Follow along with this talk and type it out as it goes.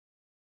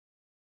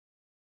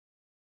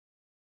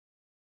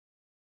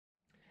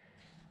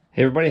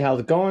Hey everybody, how's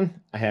it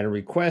going? I had a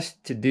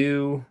request to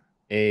do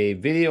a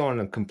video on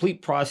the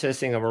complete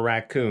processing of a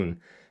raccoon.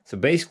 So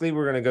basically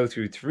we're going to go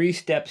through 3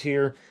 steps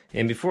here.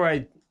 And before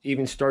I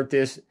even start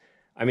this,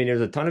 I mean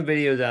there's a ton of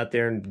videos out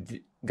there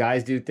and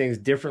guys do things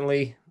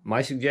differently.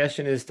 My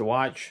suggestion is to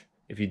watch,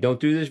 if you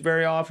don't do this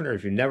very often or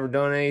if you've never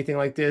done anything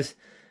like this,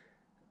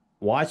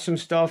 watch some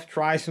stuff,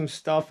 try some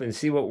stuff and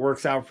see what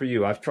works out for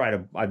you. I've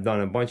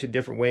done a bunch of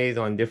different ways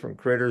on different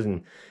critters,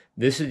 and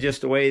this is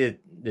just a way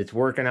that's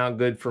working out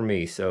good for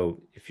me.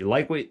 So if you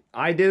like what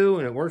I do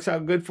and it works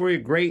out good for you,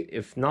 great.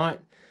 If not,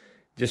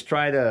 just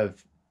try to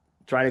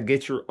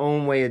get your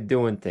own way of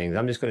doing things.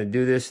 I'm just going to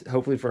do this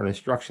hopefully for an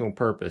instructional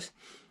purpose.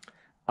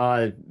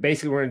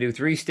 Basically, we're going to do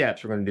 3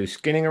 steps. We're going to do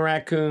skinning a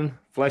raccoon,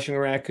 fleshing a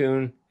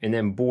raccoon, and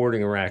then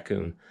boarding a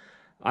raccoon.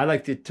 I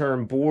like the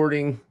term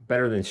boarding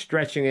better than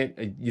stretching it.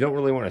 You don't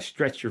really want to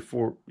stretch your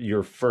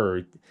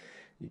fur.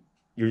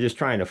 You're just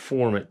trying to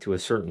form it to a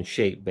certain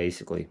shape,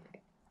 basically.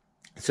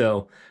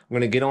 So I'm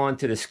going to get on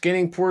to the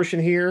skinning portion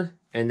here,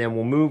 and then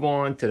we'll move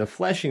on to the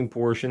fleshing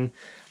portion.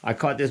 I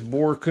caught this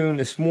boar coon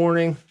this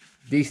morning,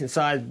 decent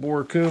sized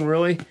boar coon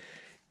really,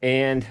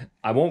 and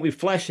I won't be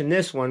fleshing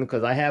this one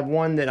because I have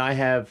one that I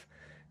have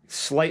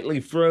slightly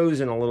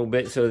frozen a little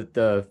bit so that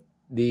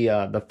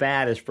the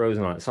fat is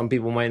frozen on it. Some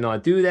people might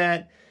not do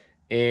that,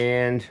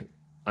 and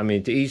I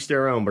mean, to each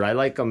their own, but I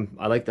like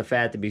the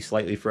fat to be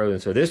slightly frozen.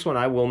 So this one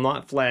I will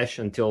not flesh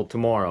until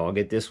tomorrow. I'll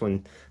get this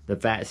one, the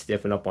fat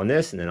stiffen up on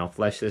this, and then I'll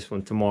flesh this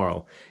one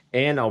tomorrow.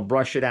 And I'll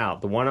brush it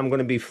out. The one I'm going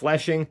to be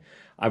fleshing,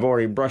 I've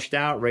already brushed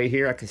out right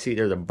here. I can see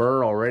there's a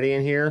burr already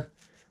in here.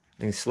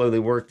 I can slowly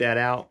work that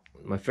out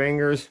with my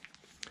fingers.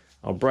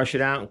 I'll brush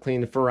it out and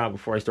clean the fur out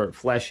before I start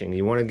fleshing.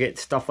 You want to get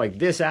stuff like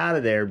this out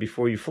of there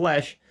before you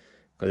flesh,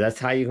 because that's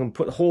how you can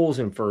put holes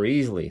in fur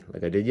easily,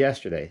 like I did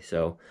yesterday.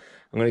 So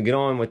I'm going to get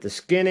on with the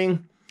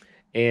skinning,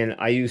 and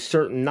I use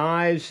certain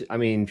knives. I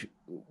mean,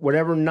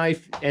 whatever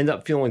knife ends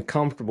up feeling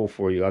comfortable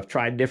for you. I've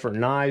tried different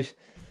knives.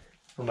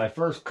 For my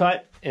first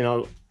cut, and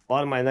a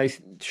lot of my nice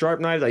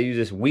sharp knives, I use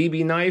this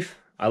Weeby knife.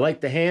 I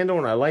like the handle,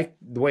 and I like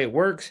the way it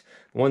works.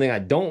 The one thing I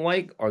don't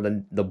like are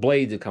the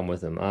blades that come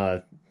with them.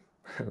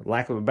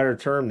 Lack of a better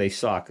term, they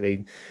suck.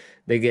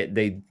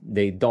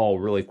 They dull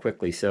really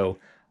quickly. So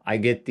I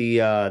get the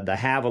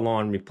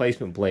Havalon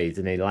replacement blades,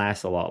 and they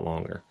last a lot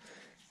longer.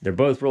 They're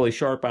both really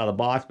sharp out of the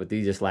box, but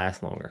these just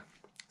last longer.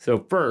 So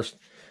first,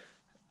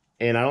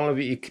 and I don't know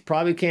if you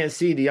probably can't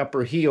see the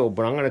upper heel,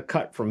 but I'm going to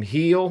cut from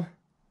heel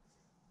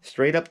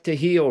straight up to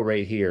heel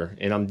right here.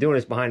 And I'm doing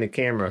this behind the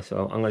camera,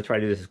 so I'm going to try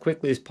to do this as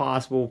quickly as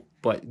possible,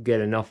 but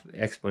get enough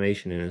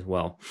explanation in as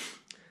well.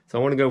 So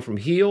I want to go from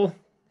heel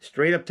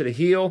straight up to the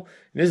heel.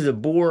 And this is a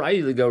boar. I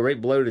usually go right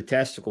below the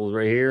testicles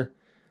right here.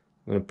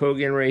 I'm going to poke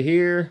in right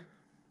here.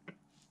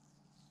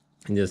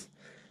 And just,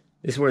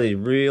 this is where these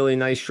really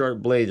nice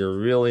sharp blades are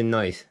really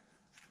nice.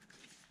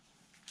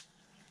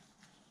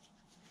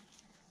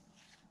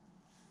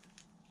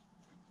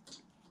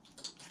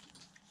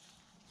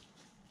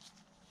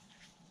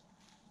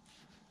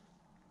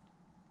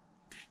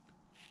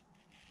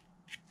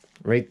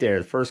 Right there,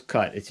 the first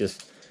cut, it's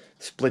just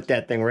split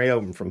that thing right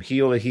open from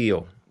heel to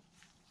heel.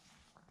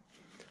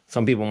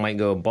 Some people might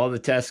go above the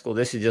testicle.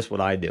 This is just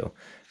what I do.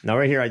 Now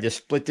right here, I just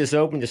split this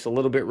open just a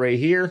little bit right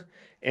here.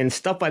 And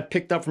stuff I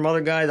picked up from other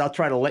guys, I'll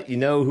try to let you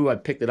know who I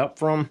picked it up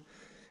from.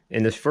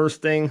 And this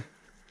first thing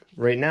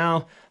right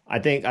now, I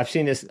think I've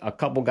seen this a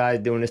couple guys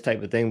doing this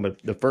type of thing,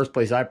 but the first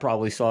place I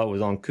probably saw it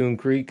was on Coon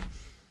Creek.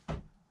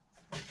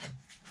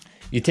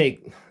 You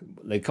take,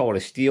 they call it a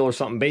steel or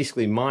something.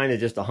 Basically, mine is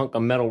just a hunk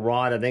of metal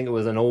rod. I think it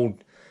was an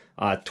old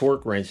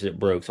torque wrench that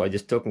broke, so I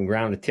just took and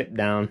ground the tip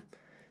down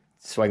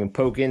so I can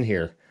poke in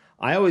here.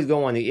 I always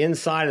go on the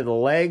inside of the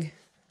leg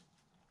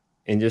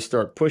and just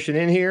start pushing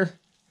in here.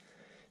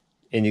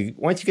 And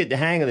once you get the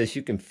hang of this,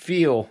 you can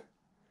feel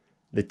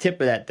the tip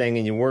of that thing,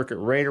 and you work it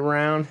right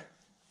around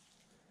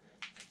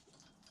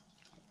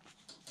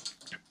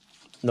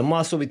the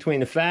muscle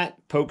between the fat,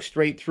 poke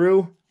straight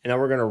through, and now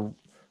we're going to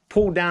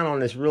pull down on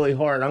this really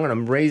hard. I'm going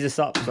to raise this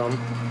up some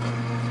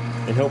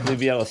and hopefully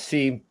be able to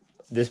see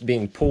this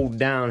being pulled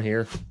down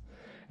here.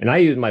 And I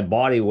use my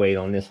body weight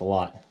on this a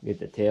lot. Get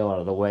the tail out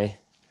of the way.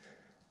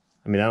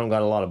 I mean, I don't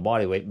got a lot of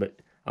body weight, but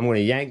I'm going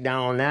to yank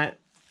down on that.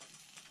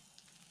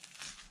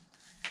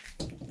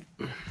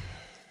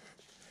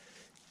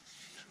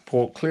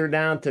 Pull it clear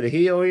down to the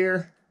heel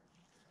here.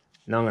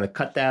 Now I'm going to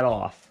cut that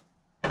off.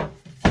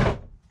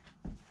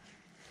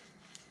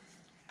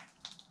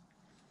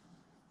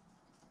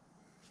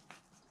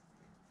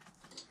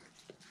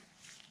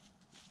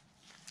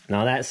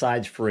 Now that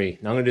side's free.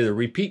 Now I'm going to do the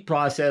repeat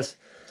process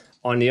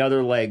on the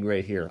other leg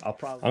right here.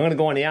 I'm going to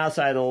go on the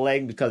outside of the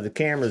leg because the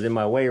camera's in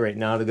my way right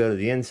now to go to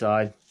the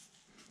inside.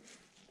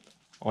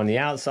 On the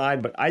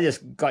outside, but I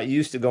just got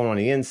used to going on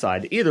the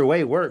inside. Either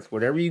way works,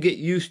 whatever you get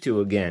used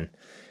to again.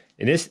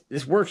 And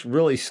this works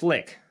really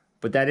slick.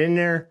 Put that in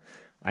there.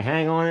 I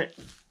hang on it.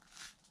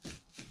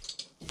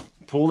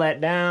 Pull that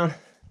down.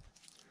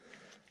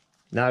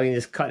 Now you can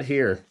just cut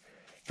here.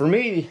 For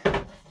me,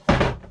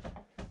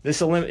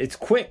 it's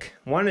quick.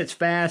 One, it's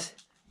fast.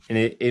 and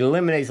it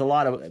eliminates a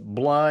lot of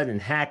blood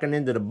and hacking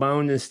into the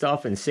bones and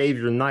stuff, and saves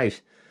your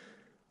knife.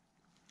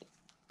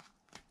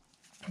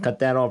 Cut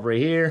that off right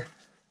here.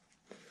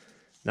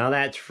 Now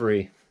that's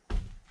free.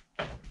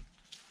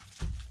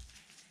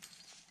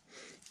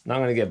 Now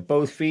I'm going to get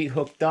both feet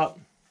hooked up.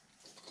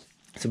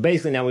 So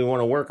basically now we want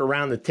to work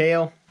around the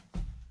tail.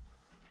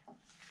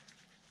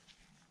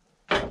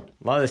 A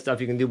lot of this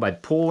stuff you can do by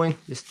pulling.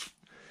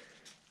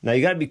 Now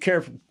you got to be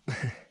careful.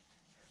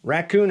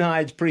 Raccoon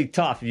hide's pretty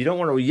tough. You don't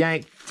want to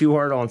yank too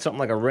hard on something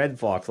like a red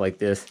fox like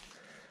this.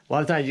 A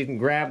lot of times you can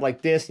grab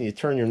like this and you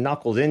turn your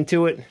knuckles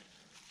into it.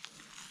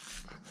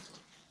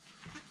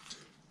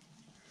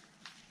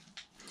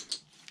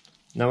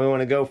 Now we want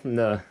to go from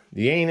the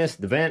anus,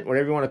 the vent,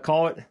 whatever you want to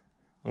call it.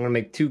 I'm going to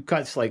make 2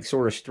 cuts like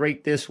sort of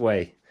straight this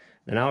way.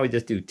 And now we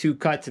just do 2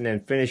 cuts and then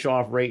finish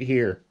off right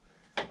here.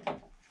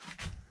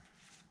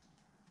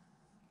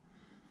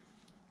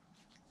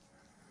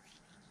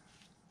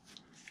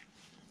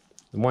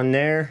 The one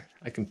there,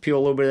 I can peel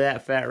a little bit of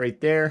that fat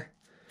right there.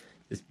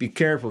 Just be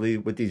careful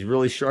with these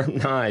really sharp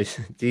knives.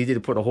 It's easy to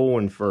put a hole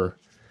in fur.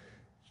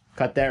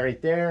 Cut that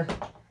right there.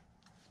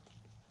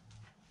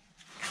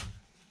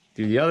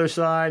 Do the other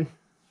side.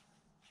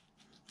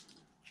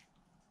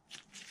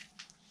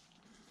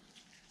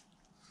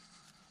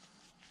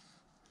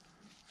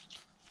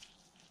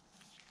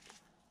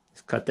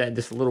 Just cut that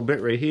just a little bit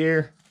right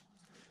here.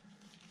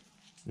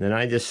 And then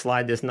I just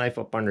slide this knife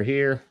up under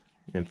here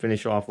and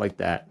finish off like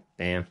that.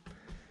 Bam.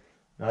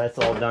 Now that's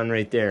all done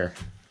right there.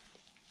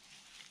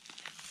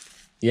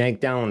 Yank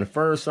down on the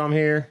fur some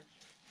here.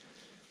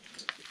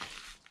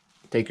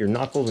 Take your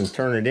knuckles and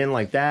turn it in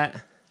like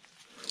that.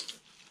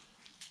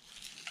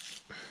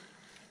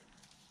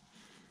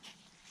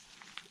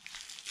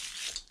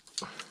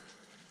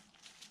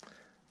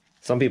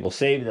 Some people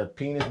save the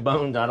penis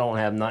bones. I don't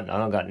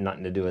got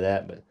nothing to do with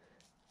that, but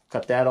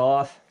cut that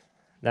off.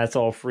 That's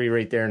all free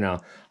right there now.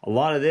 A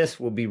lot of this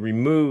will be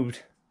removed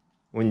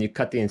when you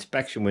cut the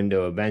inspection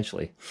window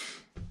eventually.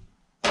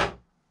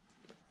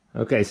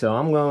 Okay, so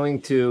I'm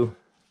going to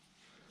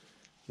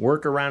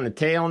work around the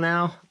tail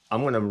now.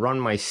 I'm going to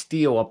run my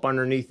steel up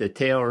underneath the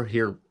tail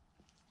here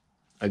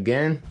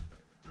again.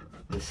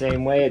 The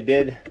same way I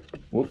did.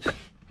 Whoops.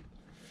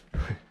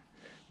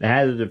 The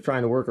hazard of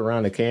trying to work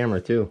around the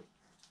camera too.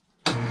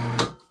 I'm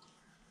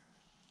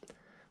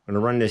going to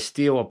run this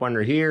steel up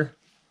under here.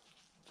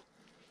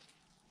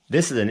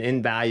 This is an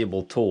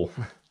invaluable tool.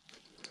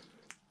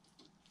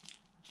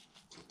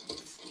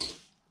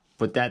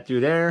 Put that through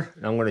there.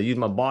 And I'm going to use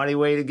my body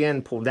weight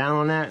again, pull down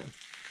on that.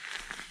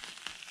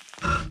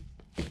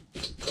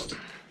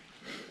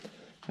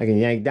 I can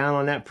yank down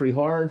on that pretty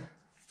hard.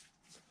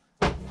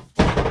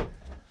 I'm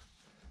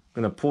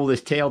going to pull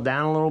this tail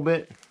down a little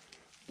bit.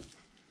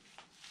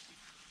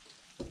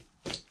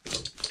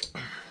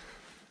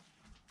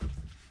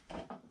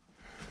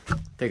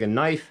 Take a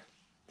knife,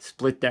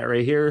 split that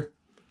right here.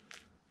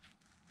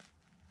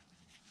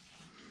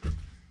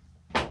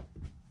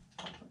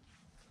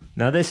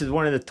 Now this is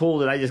one of the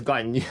tools that I just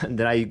got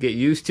that I get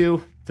used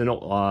to. It's an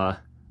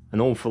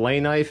old fillet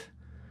knife.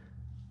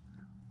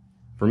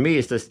 For me,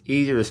 it's just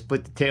easier to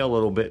split the tail a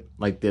little bit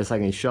like this. I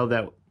can shove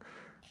that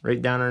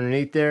right down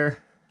underneath there.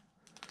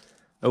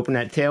 Open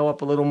that tail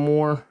up a little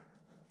more.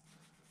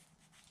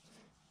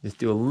 Just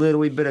do a little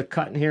wee bit of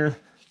cutting here.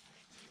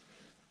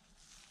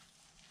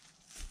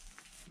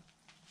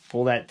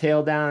 Pull that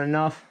tail down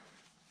enough.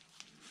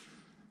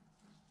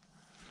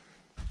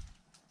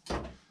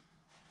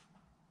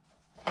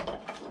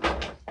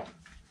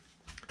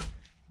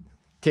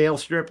 Tail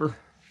stripper.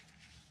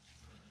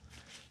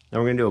 Now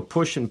we're going to do a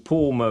push and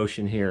pull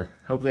motion here.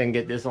 Hopefully I can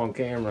get this on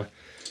camera.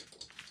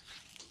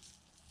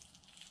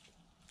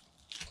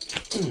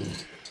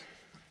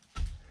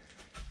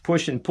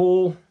 Push and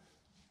pull.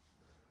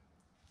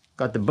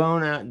 Got the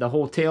bone out, the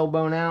whole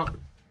tailbone out.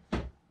 I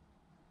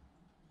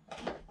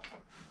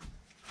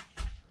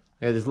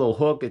got this little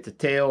hook. It's a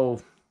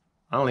tail,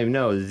 I don't even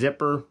know, a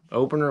zipper,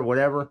 opener,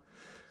 whatever. I'm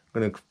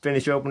going to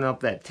finish opening up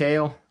that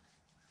tail.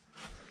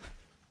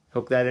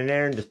 Hook that in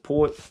there and just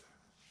pull it.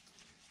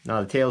 Now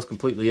the tail's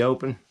completely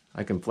open.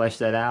 I can flesh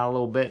that out a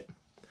little bit.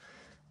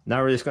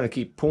 Now we're just going to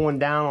keep pulling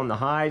down on the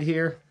hide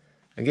here.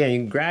 Again, you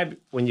can grab,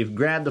 when you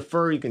grab the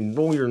fur, you can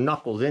roll your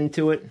knuckles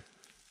into it.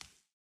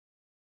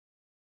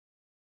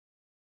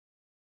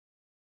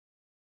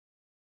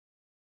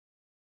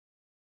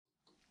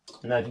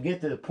 Now if you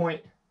get to the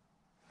point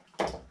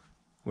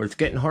where it's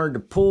getting hard to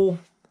pull,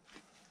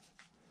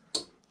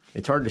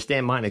 it's hard to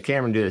stand behind the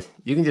camera and do this.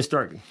 You can just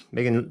start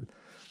making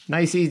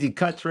nice easy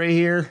cuts right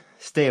here.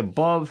 Stay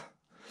above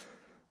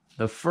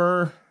the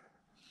fur.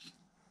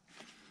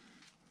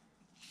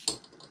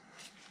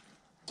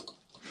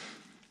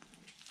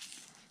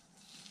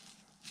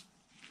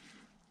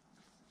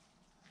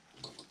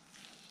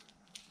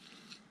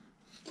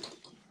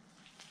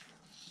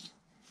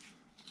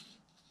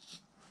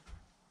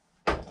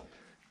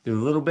 Do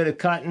a little bit of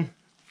cutting,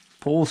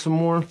 pull some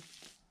more.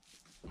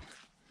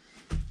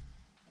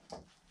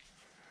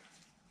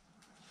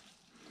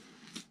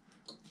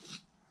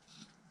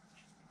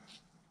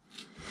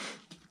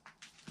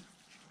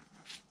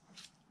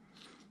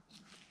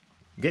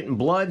 getting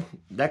blood,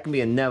 that can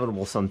be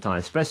inevitable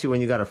sometimes, especially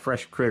when you got a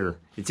fresh critter.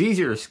 It's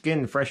easier to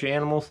skin fresh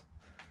animals.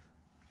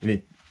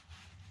 And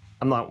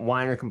I'm not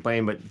whining or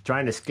complaining, but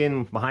trying to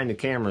skin behind the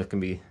camera can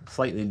be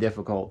slightly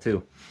difficult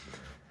too.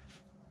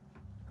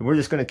 And we're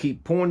just going to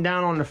keep pulling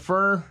down on the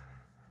fur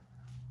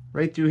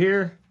right through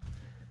here.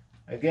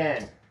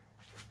 Again,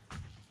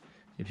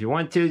 if you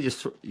want to,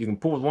 you can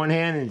pull with one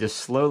hand and just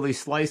slowly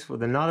slice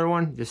with another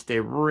one. Just stay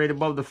right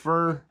above the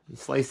fur. You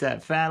slice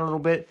that fat a little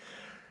bit.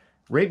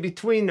 Right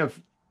between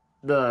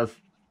the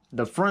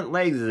front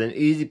legs is an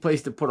easy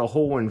place to put a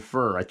hole in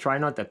fur. I try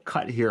not to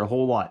cut here a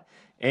whole lot.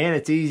 And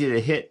it's easy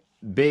to hit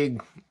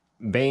big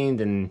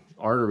veins and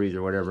arteries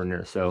or whatever in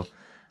there. So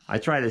I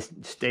try to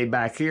stay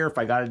back here if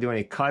I got to do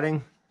any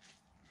cutting.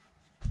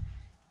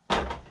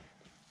 A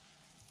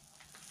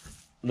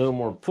little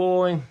more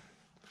pulling.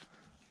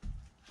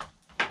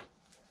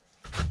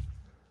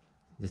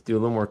 Just do a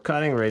little more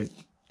cutting right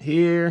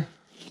here.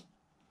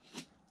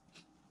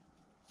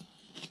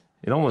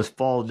 It almost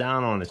falls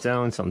down on its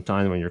own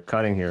sometimes when you're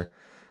cutting here.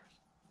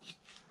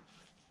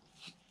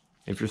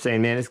 If you're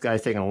saying, man, this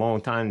guy's taking a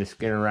long time to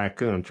skin a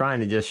raccoon, I'm trying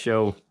to just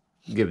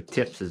give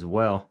tips as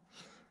well.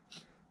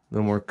 A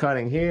little more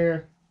cutting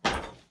here.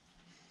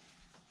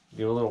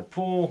 Do a little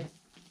pull.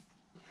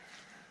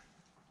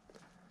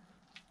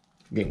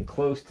 Getting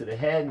close to the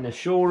head and the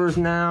shoulders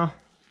now.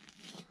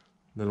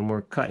 A little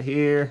more cut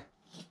here.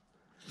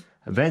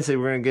 Eventually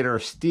we're going to get our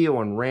steel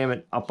and ram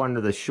it up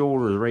under the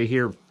shoulders right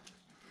here.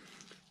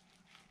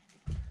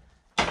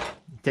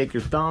 Take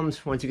your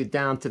thumbs, once you get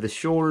down to the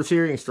shoulders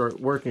here, you can start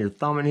working your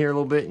thumb in here a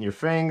little bit and your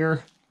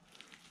finger.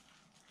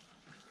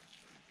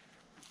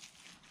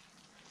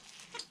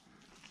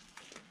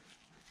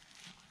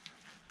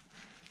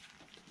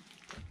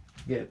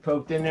 Get it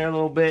poked in there a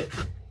little bit.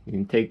 You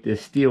can take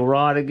this steel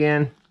rod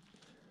again,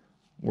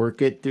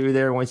 work it through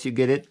there. Once you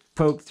get it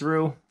poked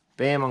through,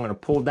 bam, I'm going to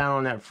pull down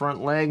on that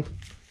front leg.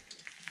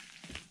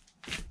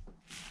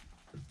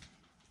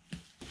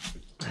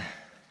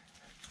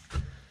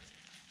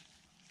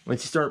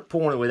 Once you start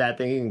pulling it with that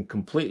thing, you can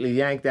completely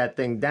yank that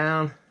thing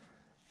down.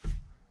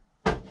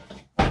 You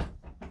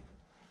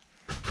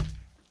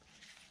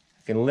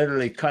can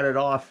literally cut it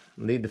off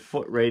and leave the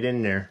foot right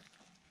in there.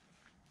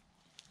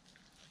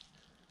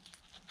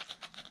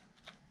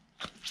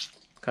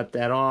 Cut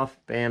that off,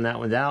 bam, that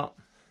one's out.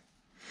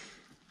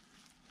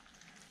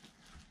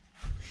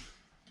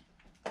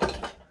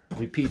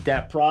 Repeat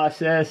that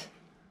process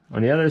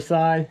on the other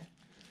side.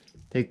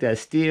 Take that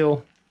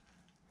steel,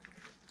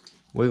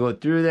 wiggle it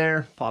through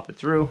there, pop it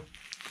through.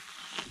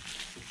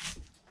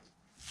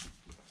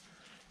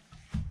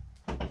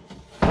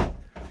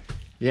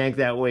 Yank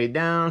that way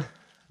down.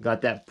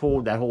 Got that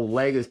pulled, that whole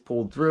leg is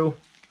pulled through.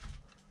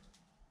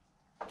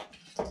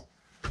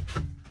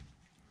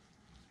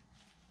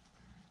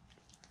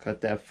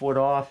 Cut that foot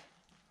off.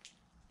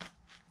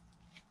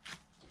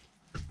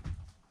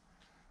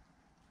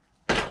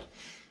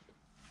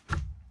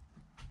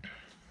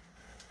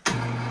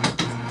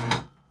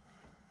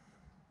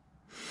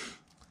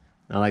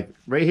 Now, like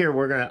right here,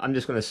 I'm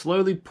just gonna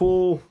slowly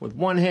pull with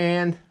one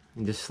hand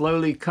and just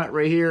slowly cut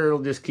right here.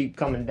 It'll just keep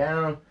coming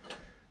down.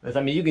 I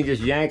mean, you can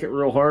just yank it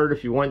real hard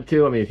if you want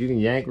to. I mean, if you can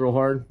yank real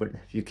hard, but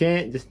if you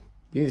can't, you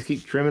can just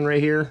keep trimming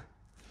right here.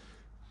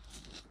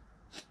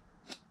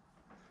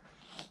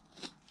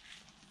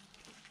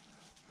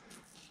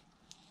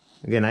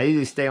 Again, I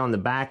usually stay on the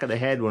back of the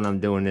head when I'm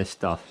doing this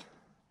stuff.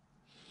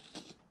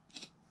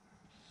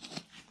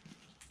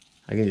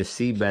 I can just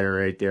see better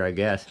right there, I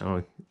guess.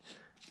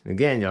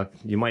 Again,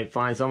 you might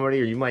find somebody,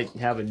 or you might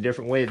have a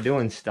different way of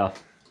doing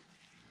stuff.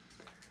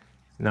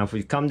 Now, if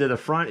we come to the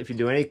front, if you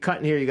do any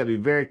cutting here, you got to be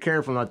very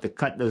careful not to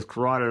cut those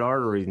carotid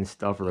arteries and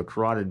stuff, or the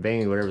carotid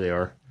veins, whatever they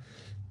are.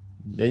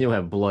 Then you'll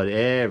have blood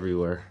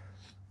everywhere.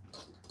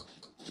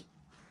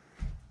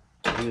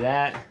 Do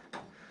that.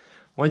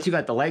 Once you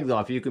got the legs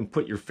off, you can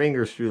put your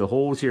fingers through the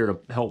holes here to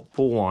help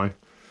pull on.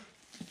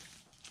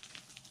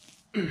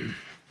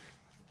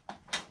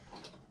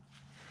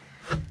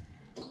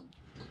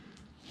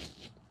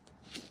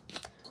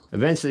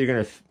 Eventually,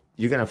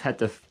 you're gonna have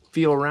to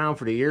feel around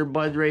for the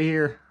earbuds right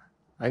here.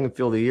 I can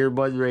feel the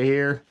earbuds right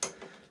here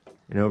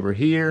and over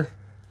here.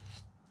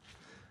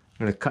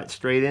 I'm gonna cut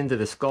straight into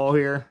the skull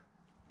here.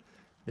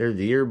 There's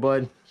the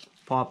earbud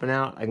popping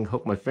out. I can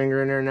hook my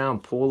finger in there now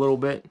and pull a little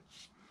bit.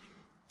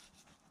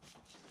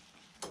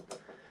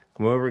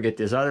 Come over, get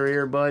this other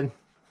earbud.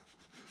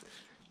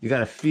 You got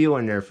to feel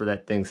in there for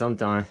that thing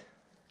sometimes.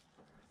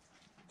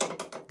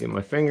 Get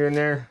my finger in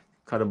there,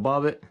 cut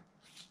above it.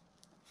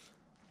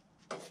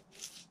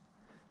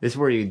 This is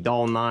where you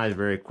dull knives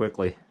very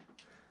quickly.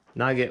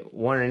 Now I get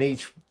one in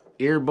each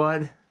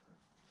earbud.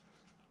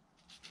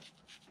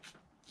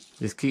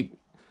 Just keep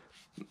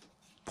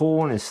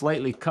pulling and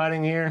slightly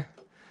cutting here.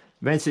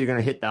 Eventually you're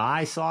going to hit the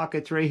eye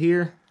sockets right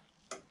here.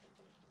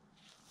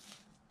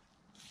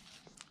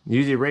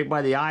 Usually right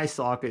by the eye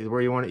socket is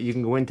where you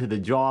can go into the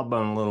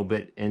jawbone a little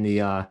bit, and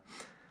the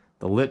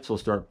lips will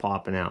start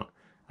popping out.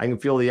 I can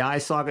feel the eye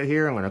socket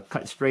here. I'm going to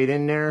cut straight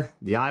in there.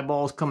 The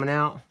eyeball's coming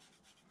out.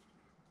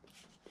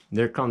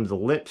 There comes the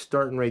lip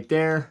starting right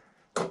there.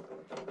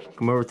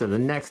 Come over to the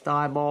next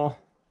eyeball.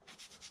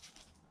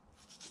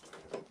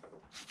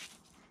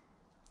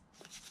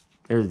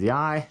 There's the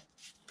eye.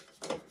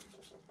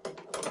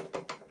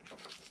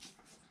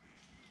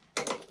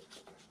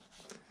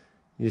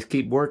 You just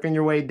keep working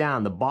your way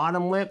down. The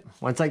bottom lip,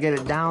 once I get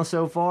it down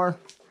so far,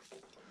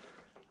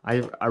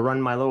 I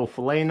run my little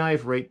fillet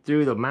knife right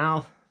through the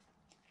mouth.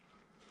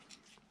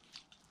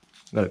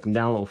 Gotta come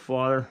down a little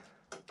farther.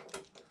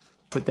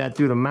 Put that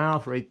through the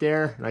mouth right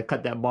there, and I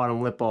cut that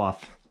bottom lip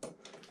off.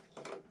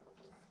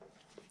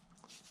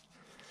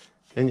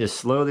 Then just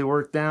slowly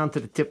work down to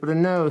the tip of the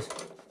nose.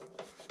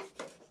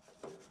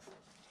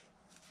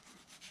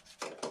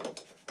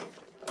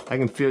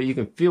 You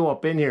can feel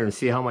up in here and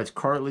see how much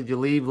cartilage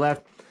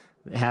you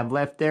have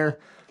left there.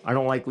 I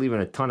don't like leaving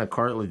a ton of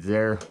cartilage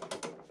there.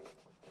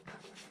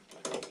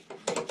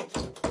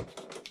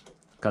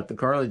 Cut the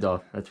cartilage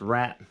off. That's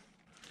rat.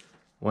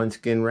 One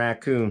skin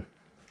raccoon.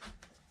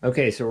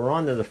 Okay, so we're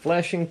on to the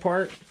fleshing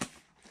part.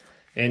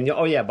 And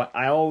oh yeah, but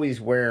I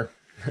always wear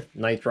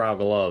nitrile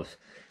gloves.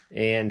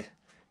 And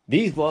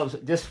these gloves,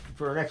 just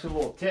for an extra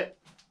little tip,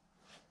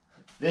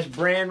 this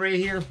brand right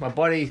here, my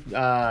buddy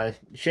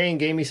Shane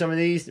gave me some of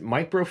these,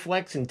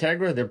 Microflex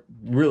Integra. They're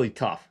really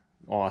tough.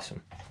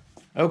 Awesome.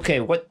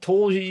 Okay, what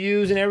tools you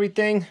use and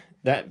everything,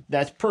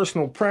 that's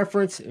personal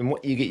preference and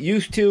what you get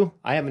used to.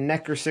 I have a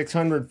Necker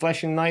 600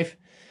 fleshing knife.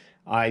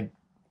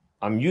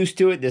 I'm used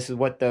to it. This is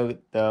what the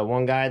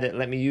one guy that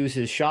let me use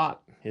his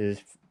shop,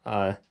 that's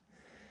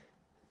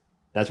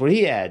what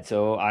he had.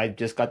 So I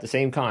just got the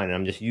same kind and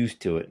I'm just used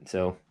to it.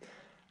 So,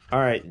 all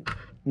right.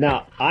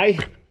 Now, I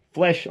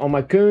flesh on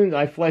my coons,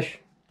 I flesh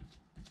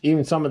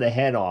even some of the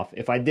head off.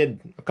 If I did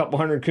a couple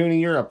hundred coon a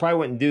year, I probably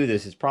wouldn't do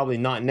this. It's probably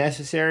not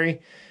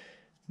necessary,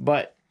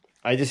 but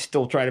I just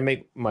still try to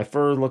make my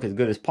fur look as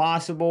good as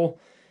possible.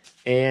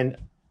 And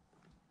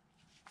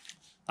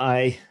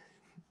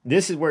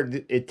this is where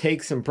it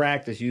takes some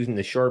practice using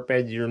the sharp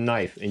edge of your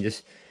knife, and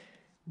just,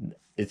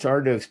 it's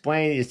hard to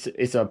explain.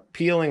 It's a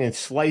peeling and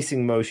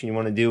slicing motion you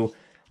want to do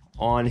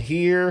on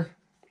here,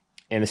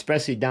 and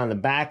especially down the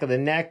back of the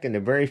neck, and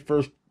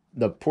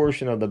the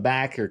portion of the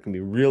back here can be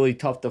really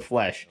tough to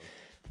flesh.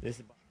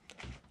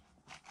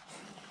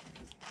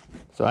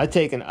 So I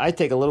take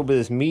a little bit of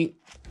this meat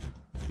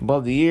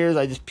above the ears.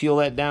 I just peel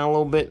that down a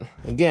little bit.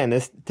 Again,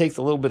 this takes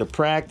a little bit of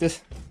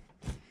practice.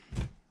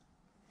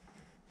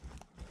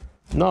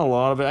 Not a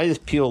lot of it. I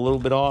just peel a little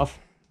bit off,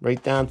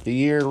 right down to the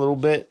ear a little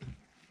bit.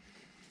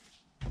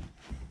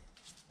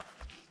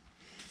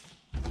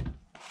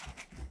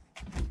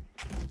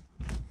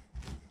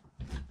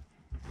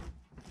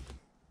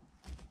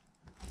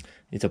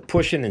 It's a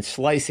pushing and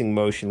slicing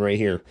motion right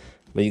here,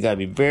 but you got to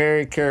be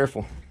very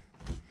careful.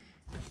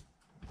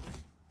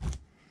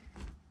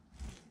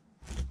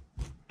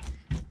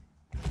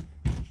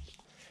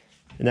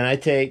 And then I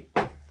take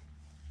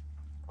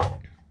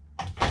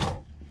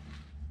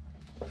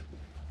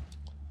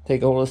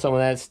hold of some of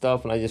that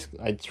stuff, and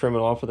I trim it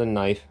off with a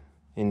knife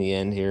in the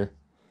end here.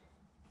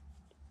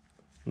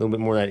 A little bit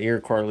more of that ear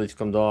cartilage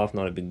comes off,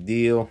 not a big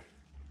deal.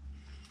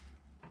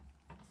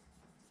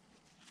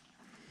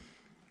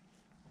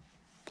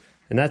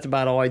 And that's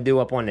about all I do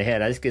up on the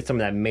head. I just get some of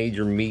that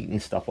major meat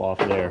and stuff off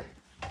there.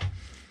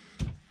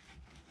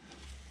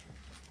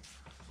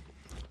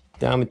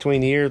 Down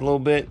between the ears a little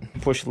bit,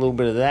 push a little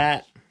bit of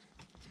that.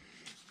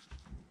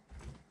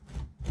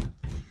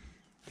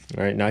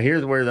 All right, now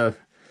here's where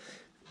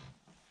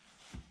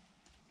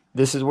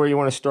this is where you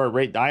want to start.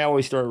 I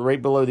always start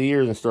right below the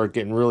ears and start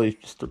getting really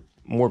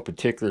more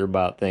particular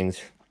about things.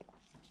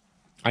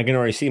 I can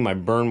already see my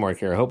burn mark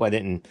here. I hope I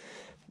didn't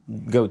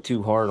go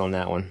too hard on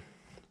that one.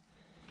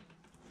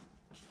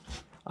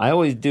 I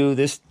always do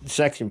this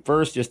section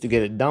first just to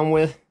get it done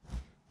with.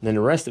 And then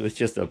the rest of it's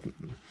just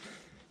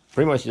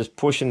pretty much just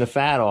pushing the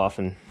fat off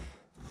and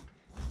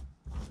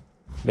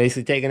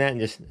basically taking that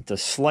and it's a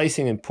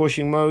slicing and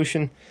pushing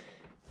motion.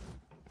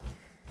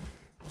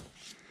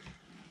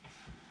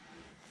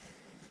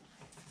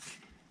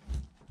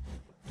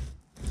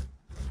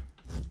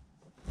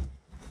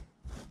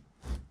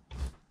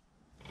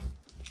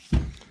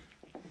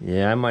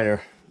 Yeah, I might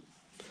have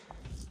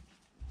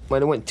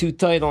went too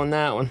tight on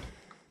that one.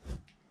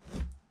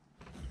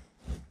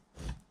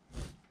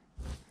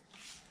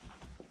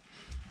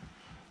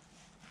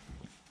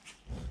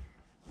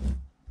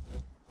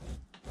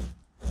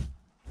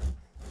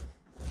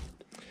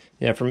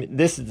 Yeah,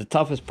 this is the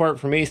toughest part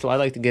for me, so I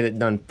like to get it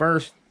done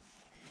first.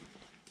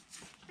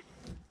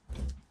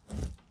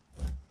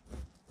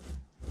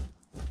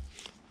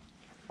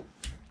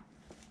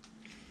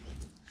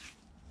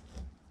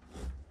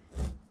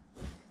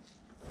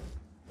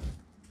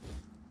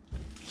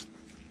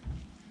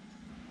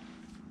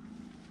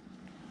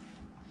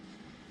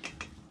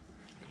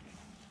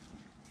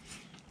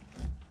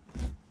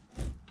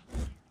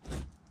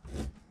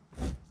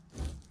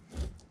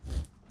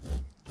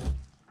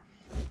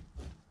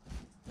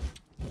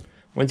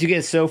 Once you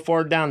get so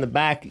far down the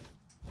back,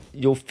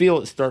 you'll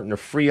feel it starting to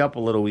free up a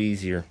little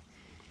easier.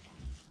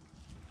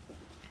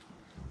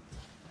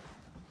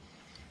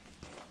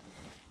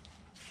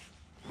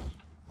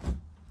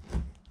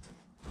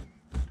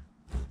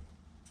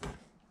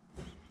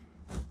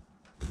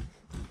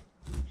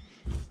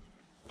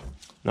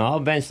 Now I'll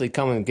eventually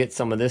come and get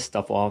some of this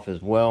stuff off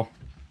as well.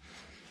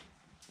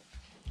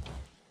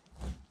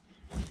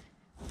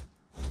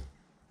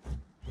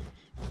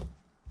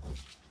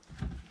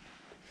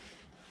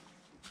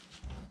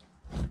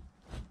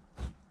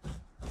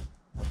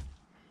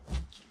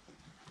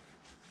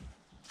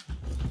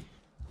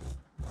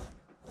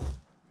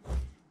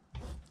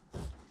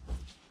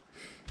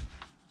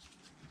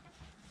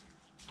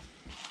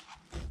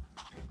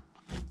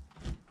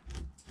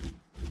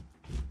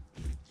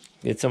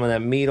 Get some of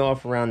that meat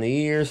off around the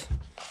ears.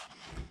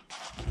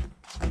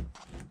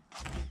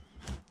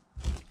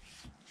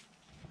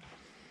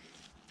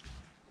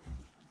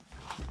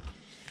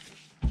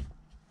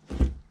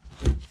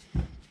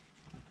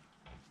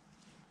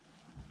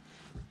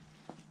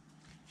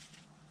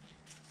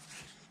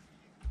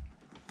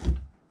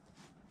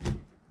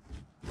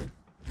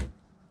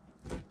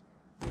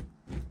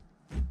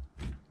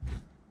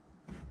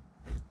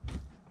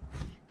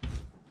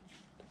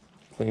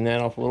 Clean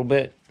that off a little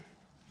bit.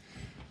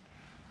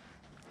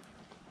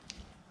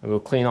 I'll go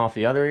clean off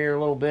the other ear a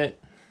little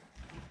bit.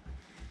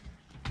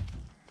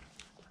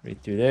 Right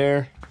through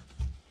there.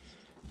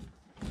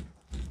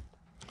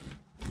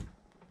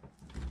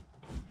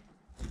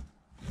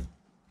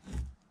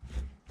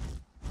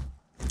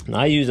 And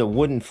I use a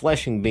wooden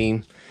fleshing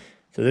beam,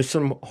 so there's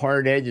some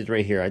hard edges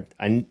right here.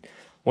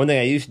 One thing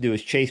I used to do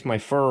is chase my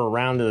fur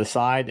around to the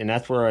side, and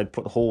that's where I'd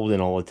put holes in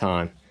all the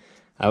time.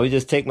 I would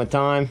just take my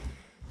time.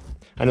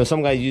 I know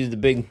some guys use the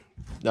big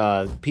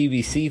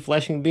PVC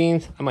fleshing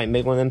beams. I might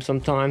make one of them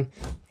sometime.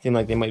 Seem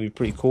like they might be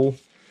pretty cool.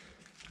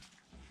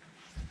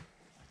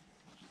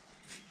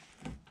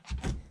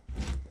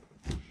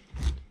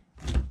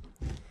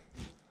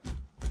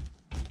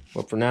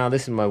 But for now,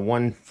 this is my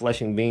one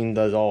fleshing beam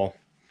does all.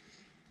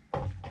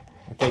 I'll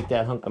take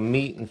that hunk of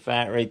meat and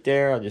fat right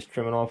there. I'll just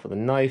trim it off with a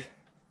knife.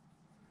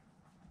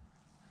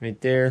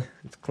 Right there,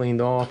 it's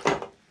cleaned off.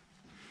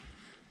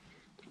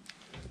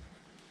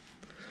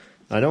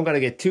 I don't got to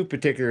get too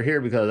particular here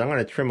because I'm going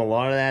to trim a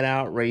lot of that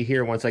out right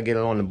here once I get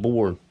it on the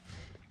board.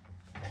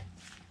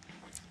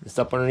 Just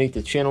up underneath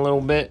the chin a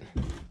little bit.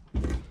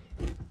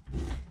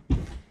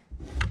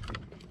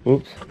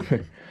 Oops.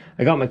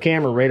 I got my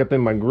camera right up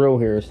in my grill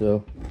here,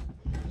 so.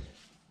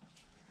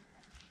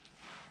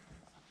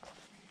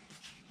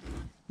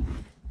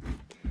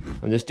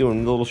 I'm just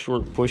doing little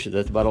short pushes.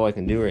 That's about all I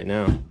can do right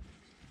now.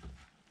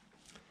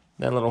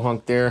 That little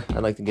hunk there,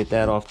 I'd like to get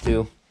that off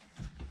too.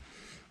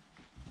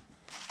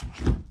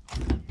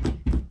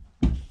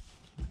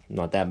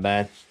 Not that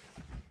bad.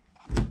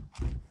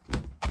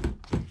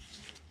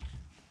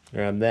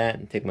 Grab that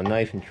and take my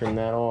knife and trim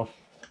that off.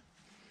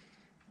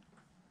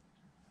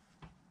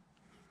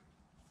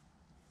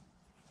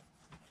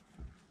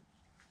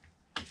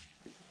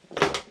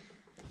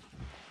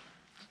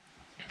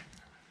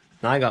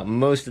 Now I got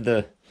most of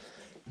the,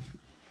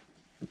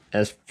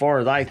 as far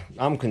as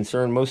I'm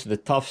concerned, most of the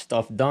tough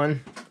stuff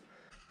done.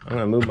 I'm going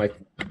to move my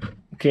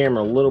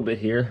camera a little bit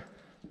here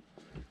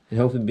and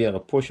hopefully be able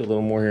to push a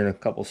little more here in a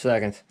couple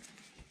seconds.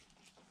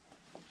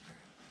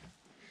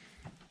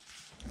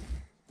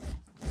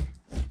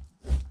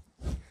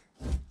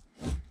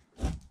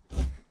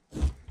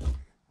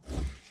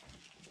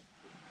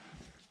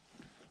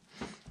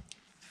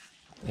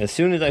 As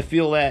soon as I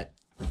feel that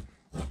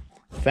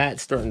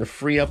fat starting to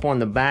free up on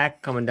the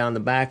back, coming down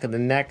the back of the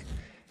neck,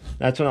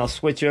 that's when I'll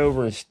switch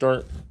over and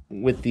start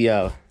with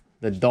the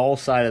dull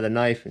side of the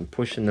knife and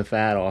pushing the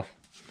fat off.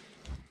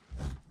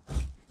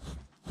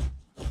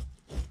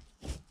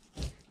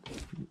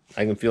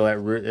 I can feel that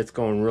it's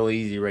going really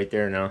easy right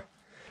there now.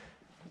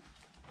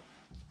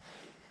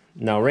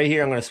 Now right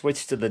here I'm going to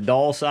switch to the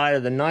dull side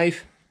of the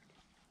knife.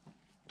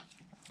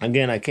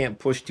 Again, I can't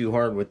push too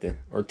hard with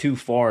or too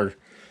far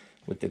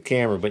with the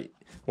camera, but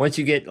once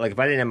you get, like if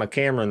I didn't have my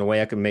camera in the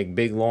way, I could make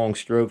big long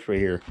strokes right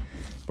here.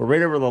 But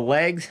right over the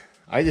legs,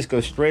 I just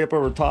go straight up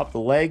over the top of the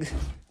legs,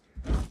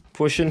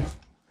 pushing.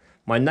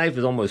 My knife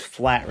is almost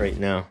flat right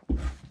now.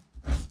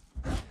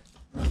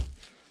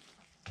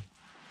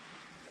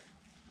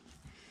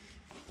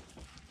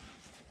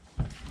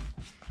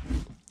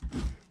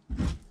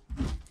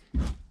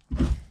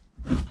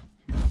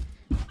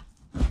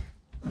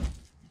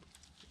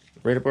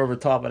 Right up over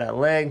the top of that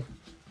leg.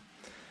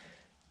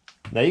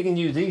 Now you can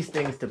use these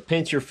things to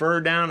pinch your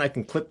fur down. I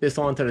can clip this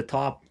onto the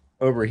top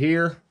over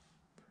here,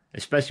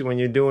 especially when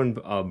you're doing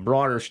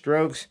broader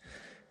strokes.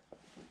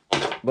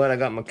 But I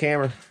got my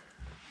camera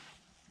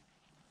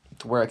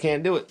to where I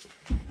can't do it.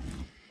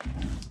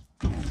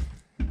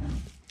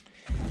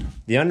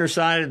 The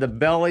underside of the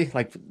belly,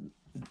 like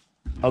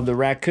of the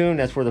raccoon,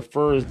 that's where the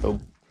fur is,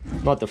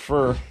 not the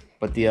fur,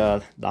 but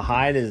the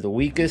hide is the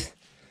weakest.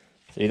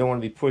 So you don't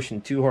want to be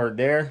pushing too hard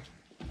there.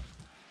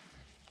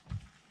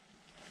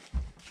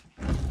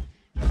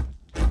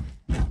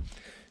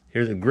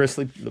 Here's the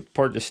gristly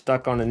part just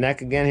stuck on the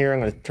neck again here. I'm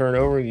going to turn it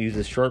over and use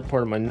the sharp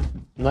part of my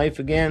knife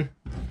again.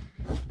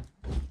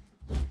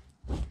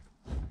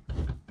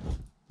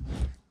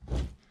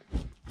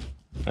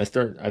 I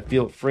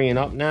feel it freeing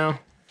up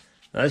now.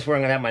 That's where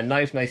I'm going to have my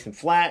knife nice and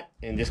flat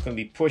and just going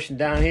to be pushing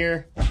down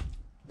here.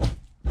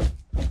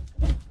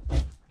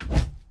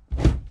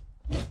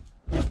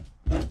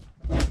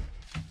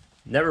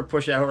 Never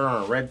push that hard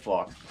on a red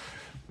fox.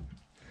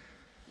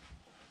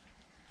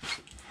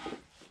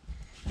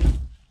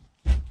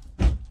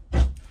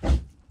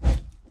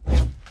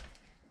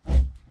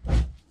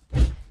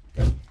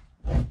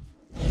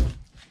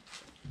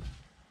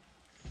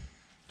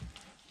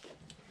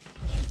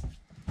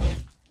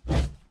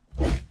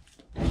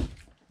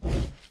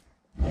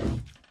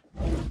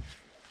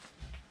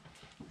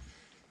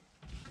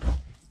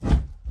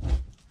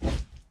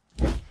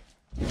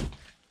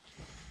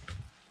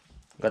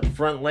 Got the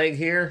front leg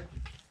here.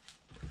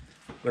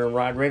 I'm gonna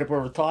ride right up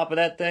over the top of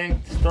that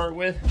thing to start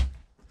with.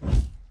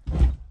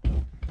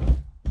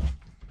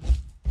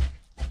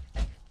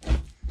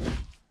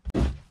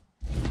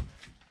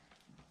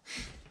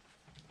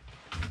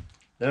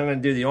 Then I'm gonna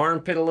do the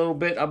armpit a little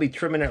bit. I'll be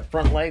trimming that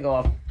front leg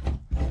off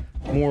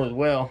more as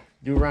well.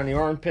 Do around the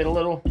armpit a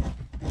little.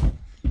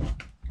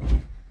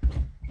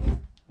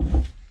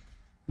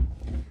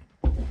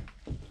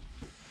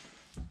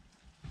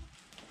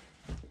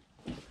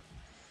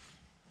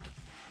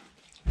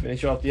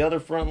 Finish off the other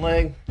front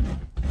leg.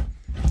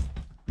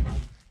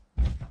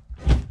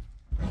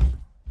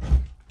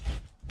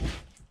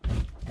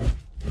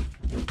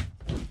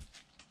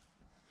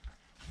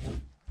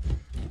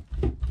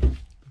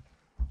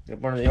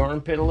 Up under the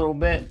armpit a little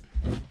bit.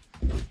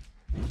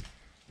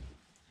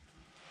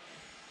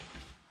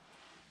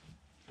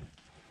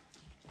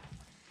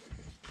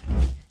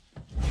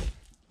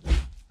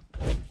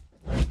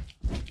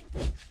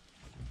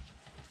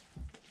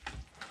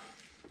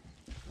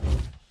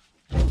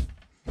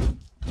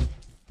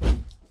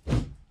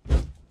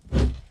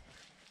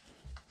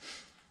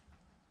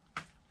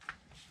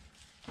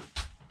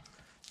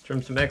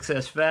 Trim some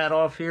excess fat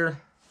off here.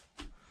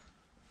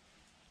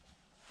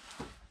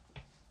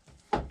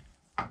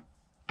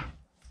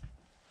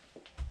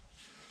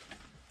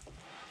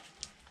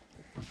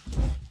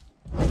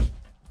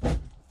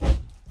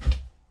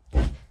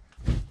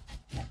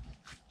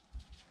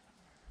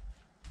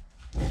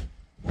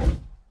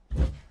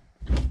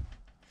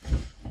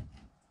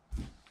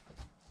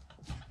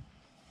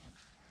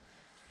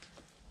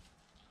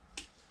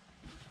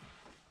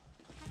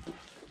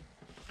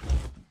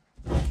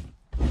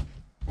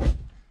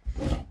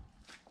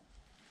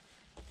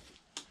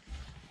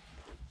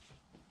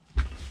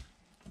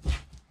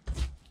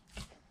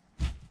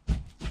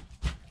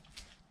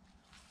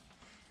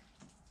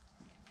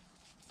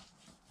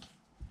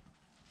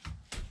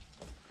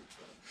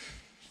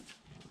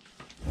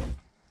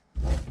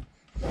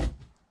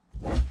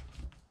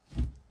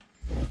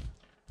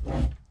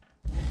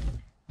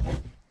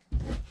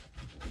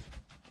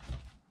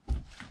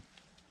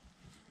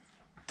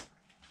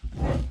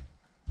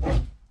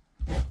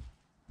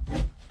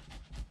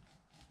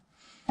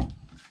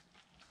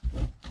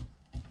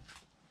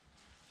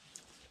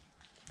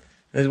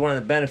 This is one of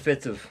the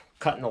benefits of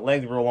cutting the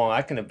legs real long.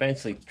 I can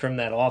eventually trim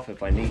that off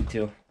if I need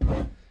to.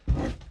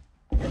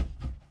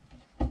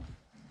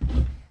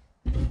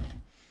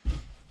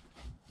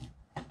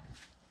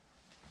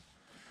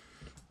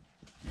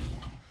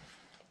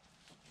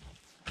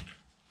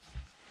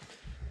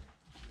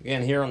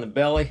 Again, here on the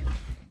belly.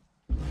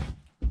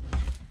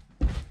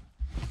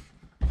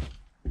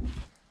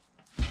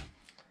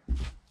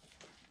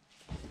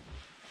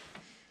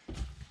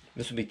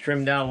 This will be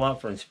trimmed down a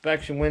lot for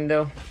inspection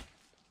window.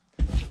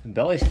 The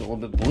belly's still a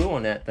little bit blue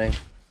on that thing.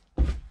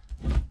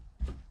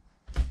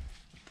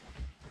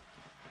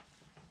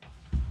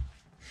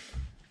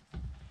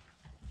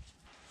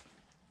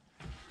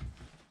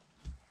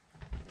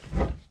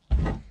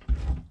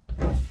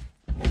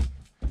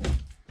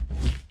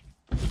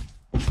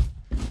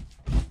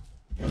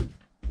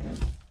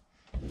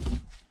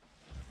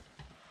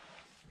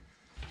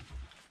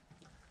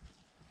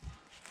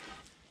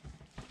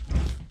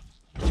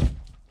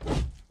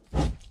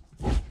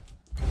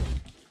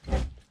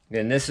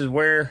 And this is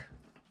where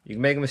you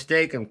can make a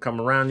mistake and come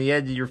around the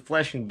edge of your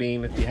fleshing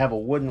beam if you have a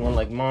wooden one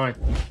like mine.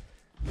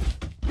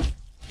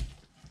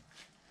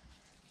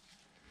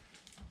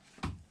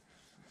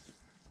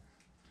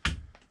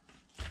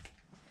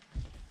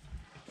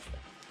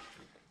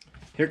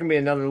 Here can be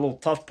another little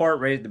tough part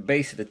right at the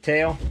base of the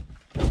tail.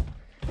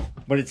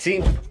 But it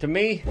seems to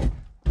me,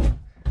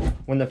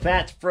 when the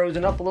fat's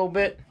frozen up a little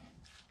bit,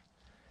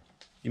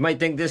 you might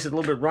think this is a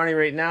little bit runny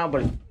right now,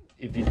 but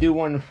if you do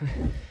one,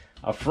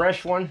 a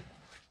fresh one,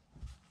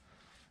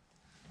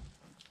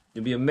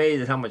 you'll be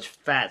amazed at how much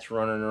fat's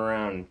running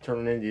around and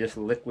turning into just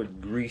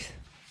liquid grease.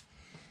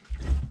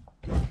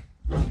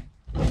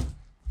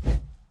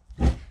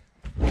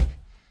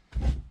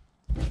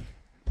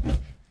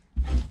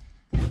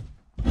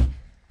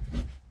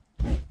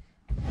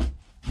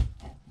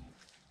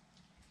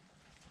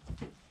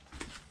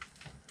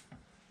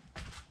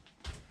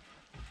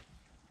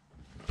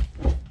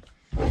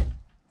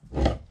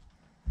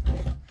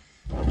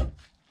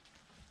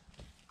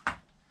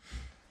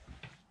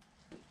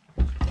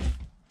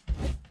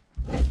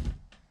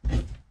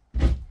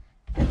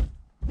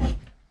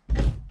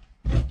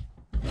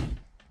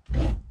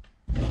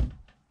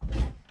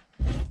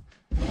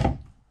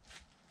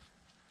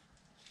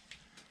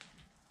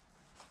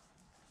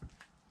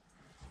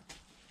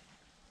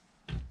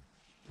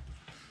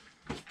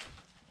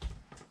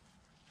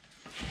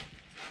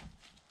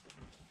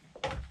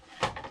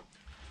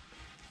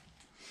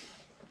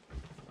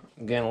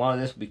 Again, a lot of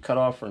this will be cut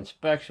off for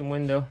inspection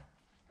window.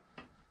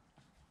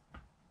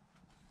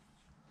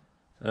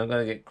 So I'm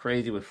going to get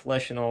crazy with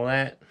fleshing all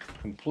that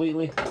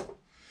completely.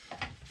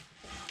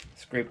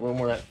 Scrape a little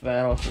more of that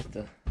fat off just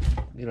to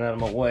get it out of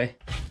my way.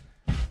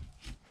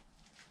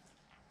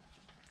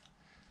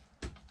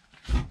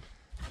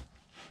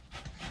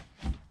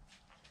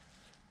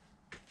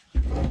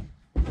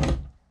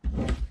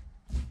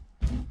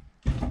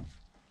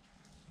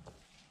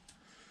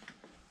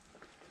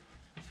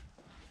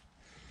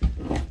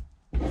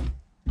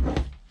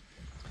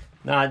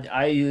 Now,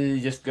 I usually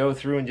just go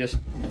through and just,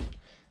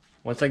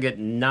 once I get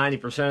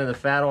 90% of the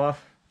fat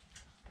off,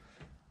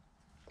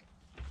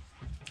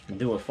 and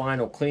do a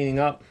final cleaning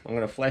up. I'm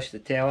going to flesh the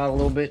tail out a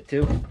little bit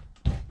too.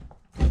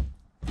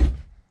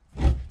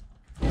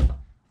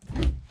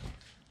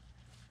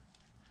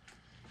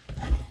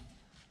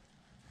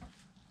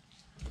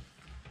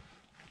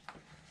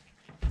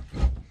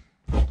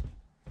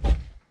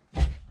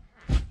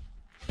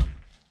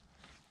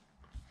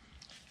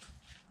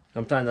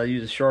 Sometimes I'll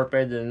use a sharp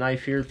edge of the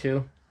knife here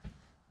too.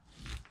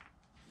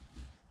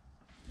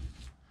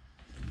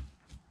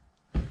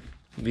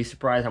 You'd be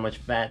surprised how much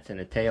fat's in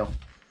the tail.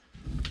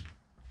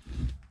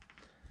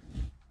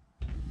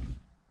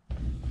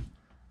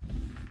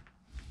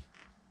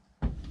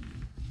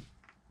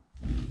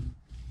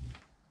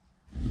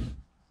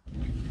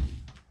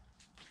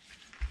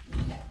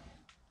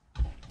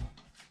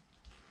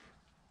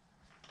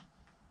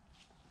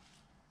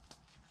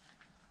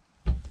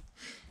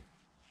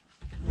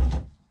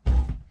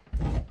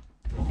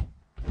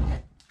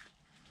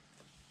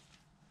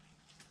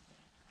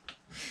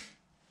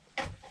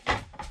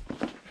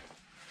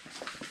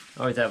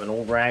 I always have an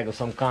old rag of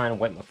some kind to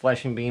wipe my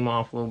fleshing beam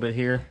off a little bit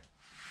here.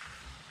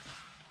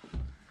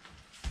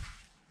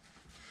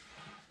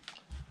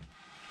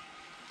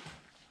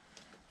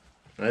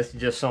 Now, this is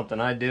just something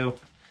I do.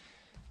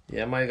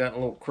 Yeah, I might have gotten a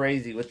little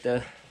crazy with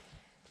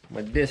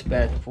my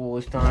dispatch tool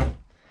this time.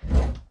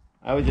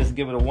 I would just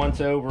give it a once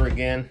over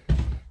again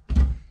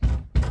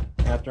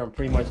after I'm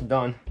pretty much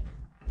done.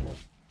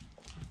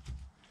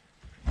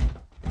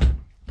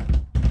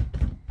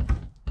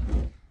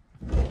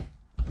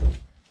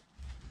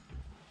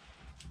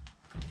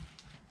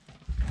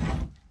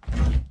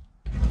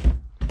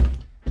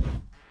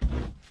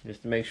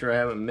 Just to make sure I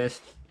haven't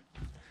missed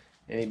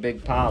any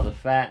big piles of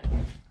fat.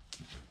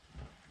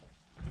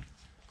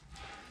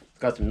 It's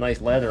got some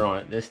nice leather on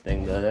it, this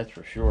thing does, that's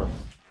for sure.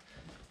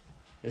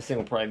 This thing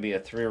will probably be a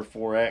 3 or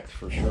 4X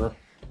for sure.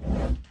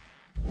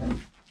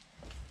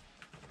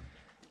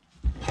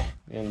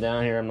 And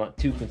down here, I'm not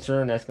too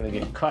concerned that's going to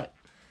get cut.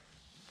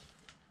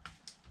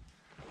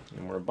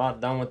 And we're about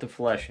done with the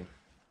fleshing.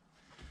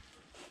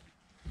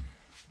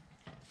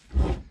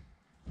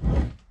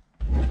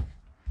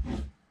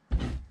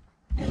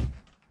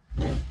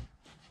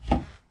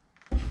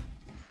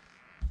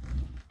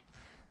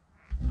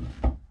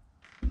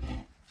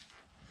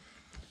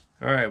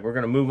 Alright, we're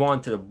going to move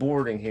on to the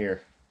boarding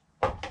here.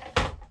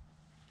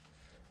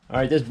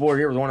 Alright, this board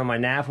here was one of my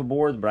NAFA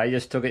boards, but I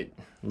just took it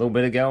a little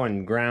bit ago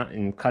and ground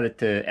and cut it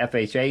to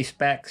FHA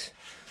specs.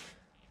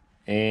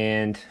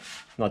 And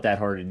it's not that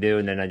hard to do,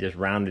 and then I just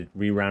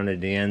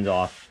re-rounded the ends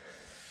off.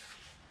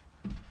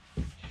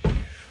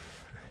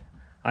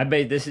 I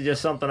bet this is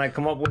just something I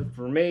come up with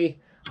for me.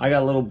 I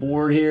got a little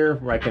board here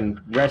where I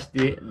can rest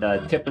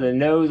the tip of the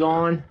nose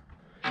on,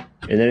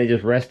 and then it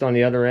just rests on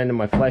the other end of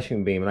my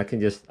fleshing beam, and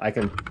I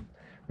can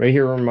right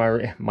here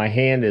where my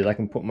hand is, I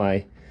can put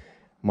my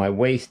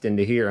waist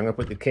into here. I'm gonna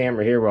put the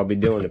camera here where I'll be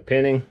doing the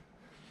pinning.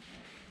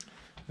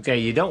 Okay,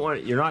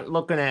 you're not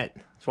looking at,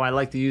 that's why I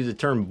like to use the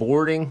term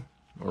boarding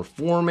or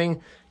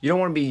forming. You don't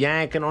want to be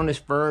yanking on this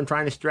fur and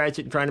trying to stretch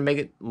it and trying to make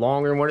it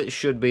longer than what it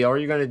should be. All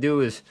you're gonna do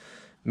is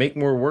make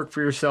more work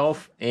for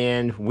yourself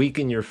and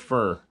weaken your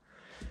fur.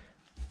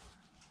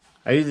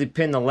 I usually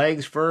pin the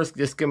legs first,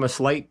 just give them a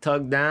slight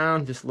tug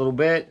down, just a little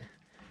bit.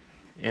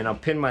 And I'll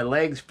pin my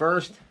legs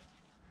first.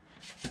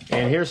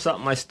 And here's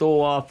something I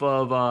stole off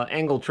of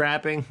Angle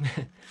Trapping.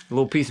 A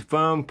little piece of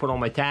foam, put all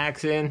my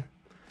tacks in.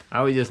 I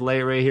always just lay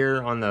it right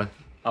here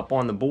up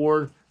on the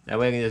board. That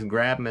way I can just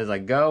grab them as I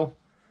go.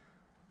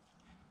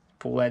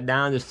 Pull that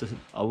down just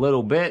a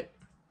little bit.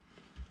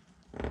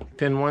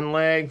 Pin one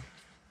leg.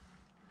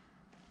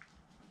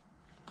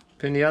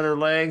 Pin the other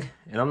leg.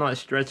 And I'm not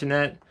stretching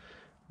that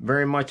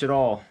very much at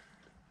all.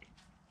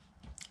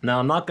 Now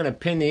I'm not going to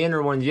pin the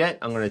inner ones yet.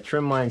 I'm going to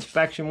trim my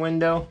inspection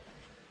window.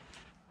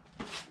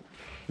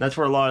 That's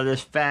where a lot of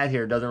this fat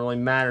here doesn't really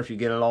matter if you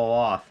get it all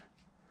off.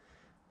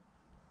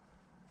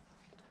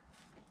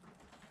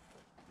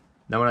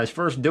 Now when I was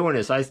first doing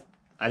this, I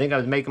think I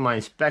was making my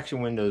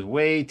inspection windows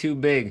way too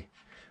big.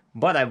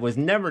 But I was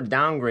never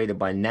downgraded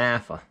by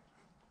NAFA.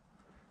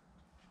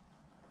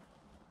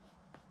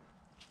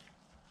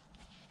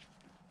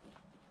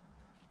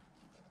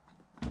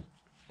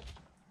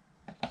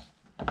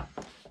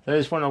 So I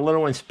just want a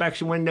little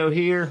inspection window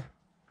here.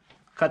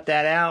 Cut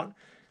that out.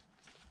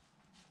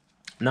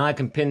 Now I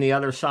can pin the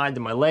other side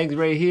to my legs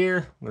right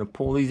here. I'm going to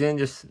pull these in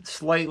just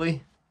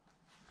slightly.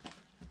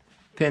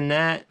 Pin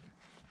that.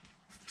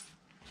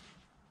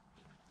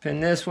 Pin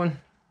this one.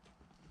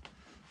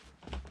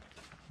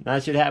 Now I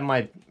should have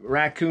my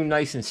Raccoon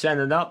nice and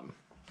centered up.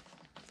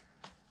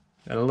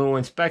 Got a little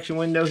inspection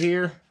window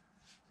here.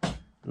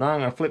 Now I'm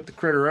going to flip the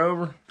critter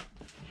over.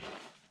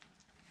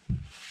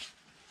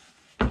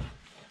 A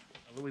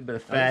little bit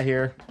of fat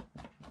here.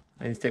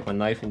 I need to take my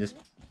knife and just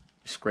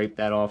scrape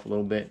that off a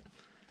little bit.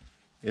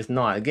 It's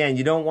not. Again,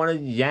 you don't want to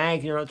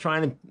yank. You're not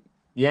trying to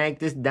yank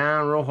this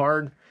down real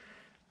hard.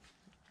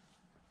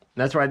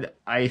 That's why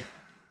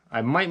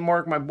I might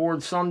mark my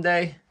board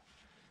someday.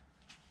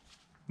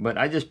 But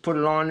I just put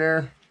it on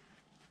there.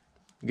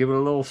 Give it a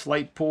little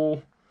slight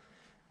pull.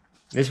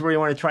 This is where you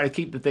want to try to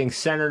keep the thing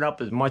centered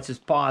up as much as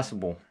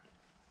possible.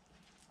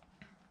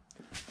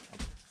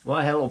 Well,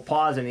 I had a little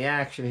pause in the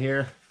action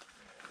here.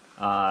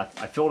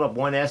 I filled up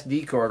one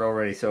SD card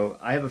already, so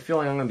I have a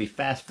feeling I'm going to be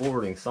fast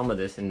forwarding some of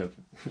this in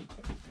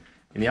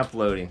the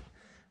uploading.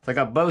 So I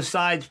got both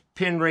sides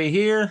pinned right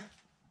here.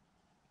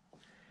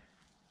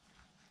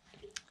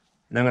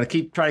 And I'm going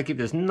to try to keep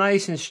this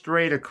nice and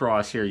straight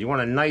across here. You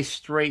want a nice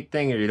straight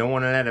thing here. You don't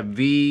want to add a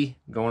V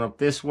going up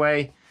this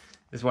way.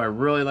 This is why I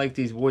really like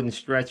these wooden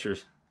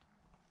stretchers.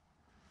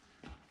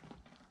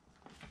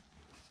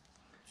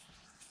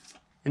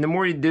 And the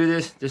more you do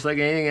this, just like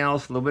anything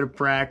else, a little bit of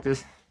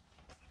practice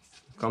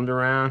comes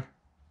around.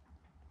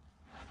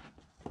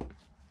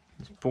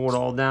 Just pull it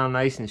all down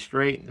nice and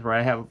straight. That's where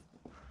I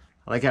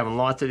like having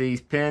lots of these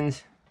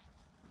pins.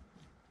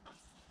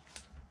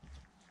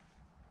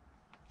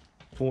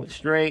 Pull it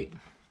straight.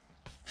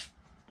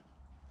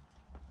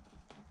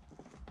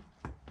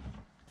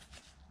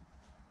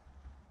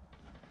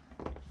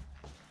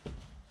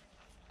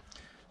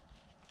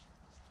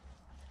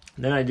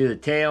 Then I do the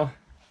tail.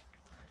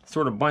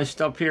 Sort of bunched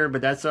up here,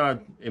 but that's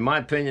in my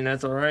opinion,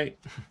 that's all right.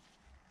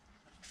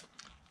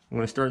 I'm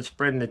going to start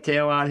spreading the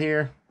tail out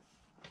here.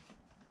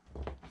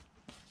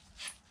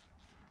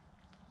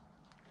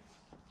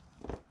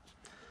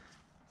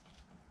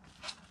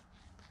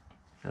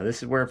 Now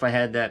this is where if I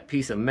had that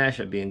piece of mesh,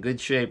 I'd be in good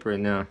shape right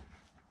now.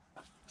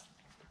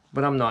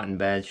 But I'm not in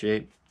bad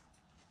shape.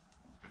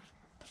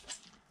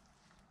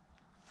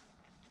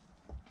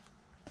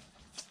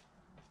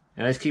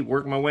 And I just keep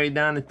working my way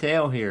down the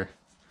tail here.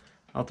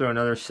 I'll throw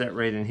another set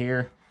right in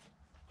here.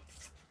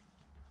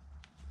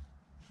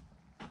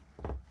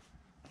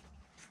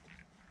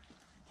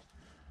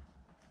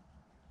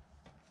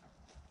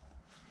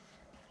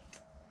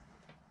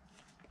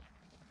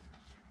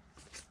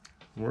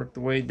 Work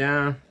the way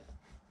down.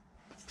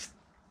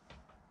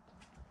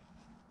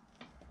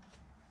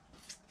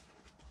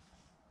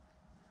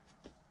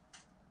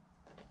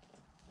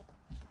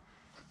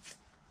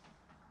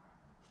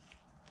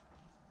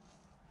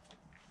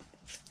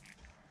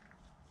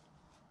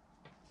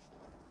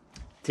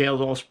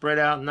 Tail's all spread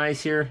out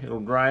nice here. It'll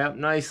dry up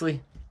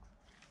nicely.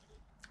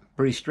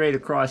 Pretty straight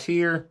across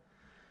here.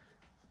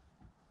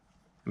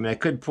 I mean, I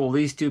could pull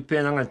these two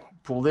pins. I'm going to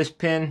pull this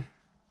pin.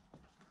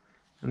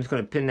 I'm just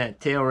going to pin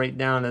that tail right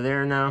down to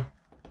there now.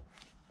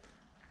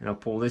 And I'll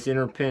pull this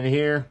inner pin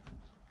here.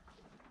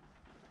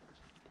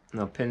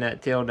 And I'll pin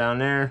that tail down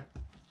there.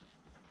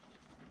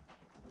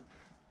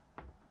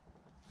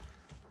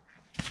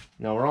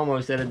 Now we're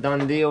almost at a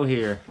done deal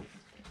here.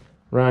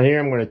 Around here,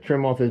 I'm going to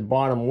trim off this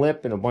bottom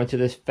lip and a bunch of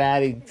this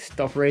fatty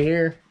stuff right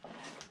here.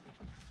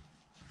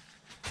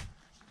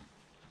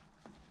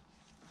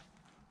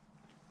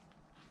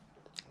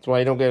 That's why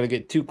you don't gotta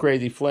get too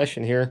crazy flesh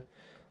in here.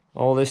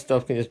 All this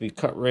stuff can just be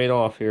cut right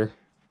off here.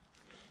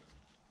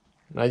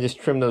 And I just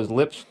trim those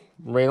lips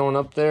right on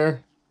up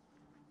there.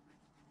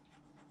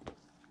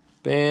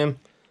 Bam.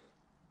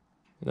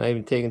 And I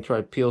even take and try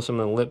to peel some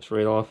of the lips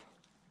right off.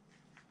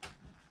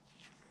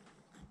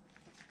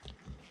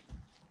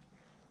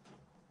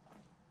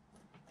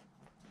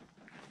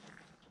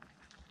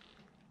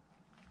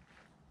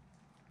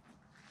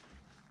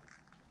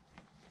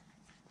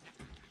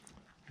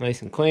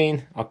 Nice and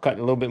clean. I'll cut a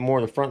little bit more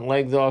of the front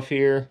legs off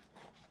here.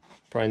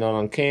 Probably not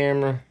on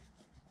camera.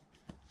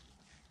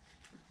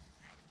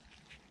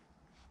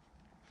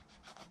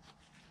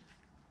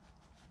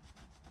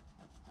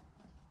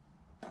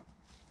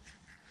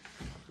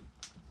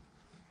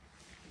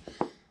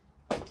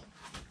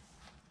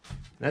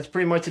 That's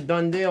pretty much a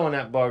done deal on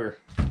that bugger.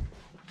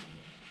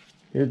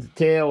 Here's the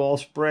tail all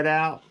spread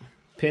out.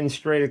 Pin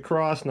straight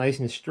across, nice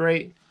and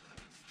straight.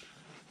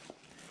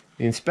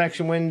 The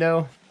inspection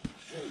window.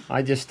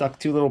 I just stuck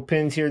two little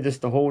pins here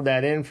just to hold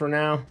that in for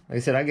now. Like I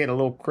said, I get a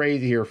little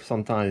crazy here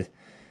sometimes.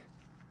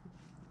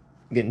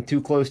 Getting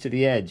too close to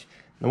the edge.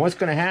 Now what's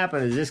going to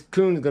happen is this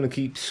coon is going to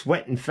keep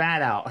sweating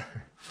fat out.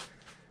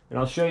 And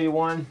I'll show you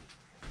one.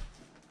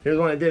 Here's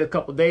one I did a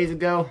couple days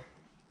ago.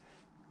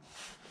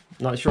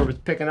 Not sure if it's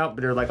picking up,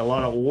 but there's like a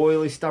lot of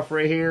oily stuff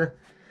right here.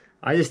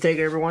 I just take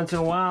it every once in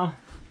a while.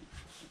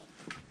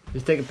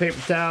 Just take a paper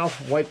towel,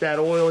 wipe that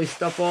oily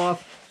stuff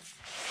off.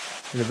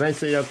 And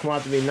eventually they'll come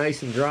out to be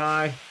nice and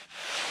dry.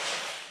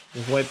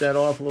 Just wipe that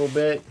off a little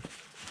bit.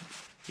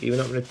 Even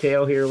up in the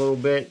tail here a little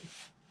bit.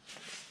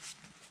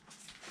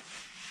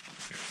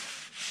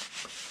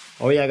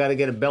 Oh yeah, I got to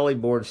get a belly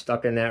board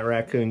stuck in that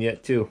Raccoon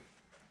yet too.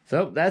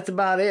 So that's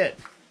about it.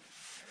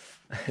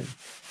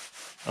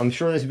 I'm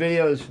sure this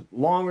video is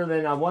longer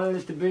than I wanted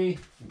it to be.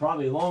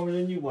 Probably longer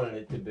than you wanted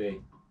it to be.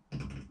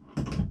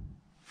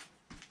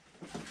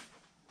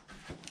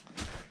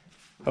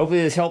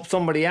 Hopefully this helps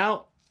somebody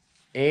out.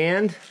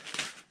 And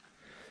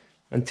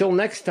until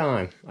next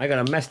time, I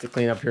got a mess to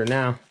clean up here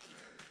now.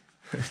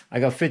 I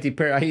got 50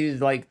 pairs. I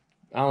used like,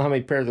 I don't know how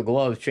many pairs of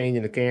gloves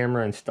changing the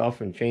camera and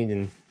stuff and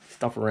changing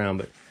stuff around.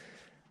 But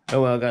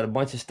oh well, I got a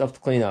bunch of stuff to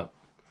clean up.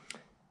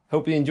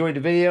 Hope you enjoyed the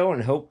video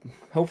and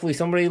hopefully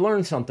somebody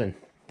learned something.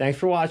 Thanks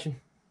for watching.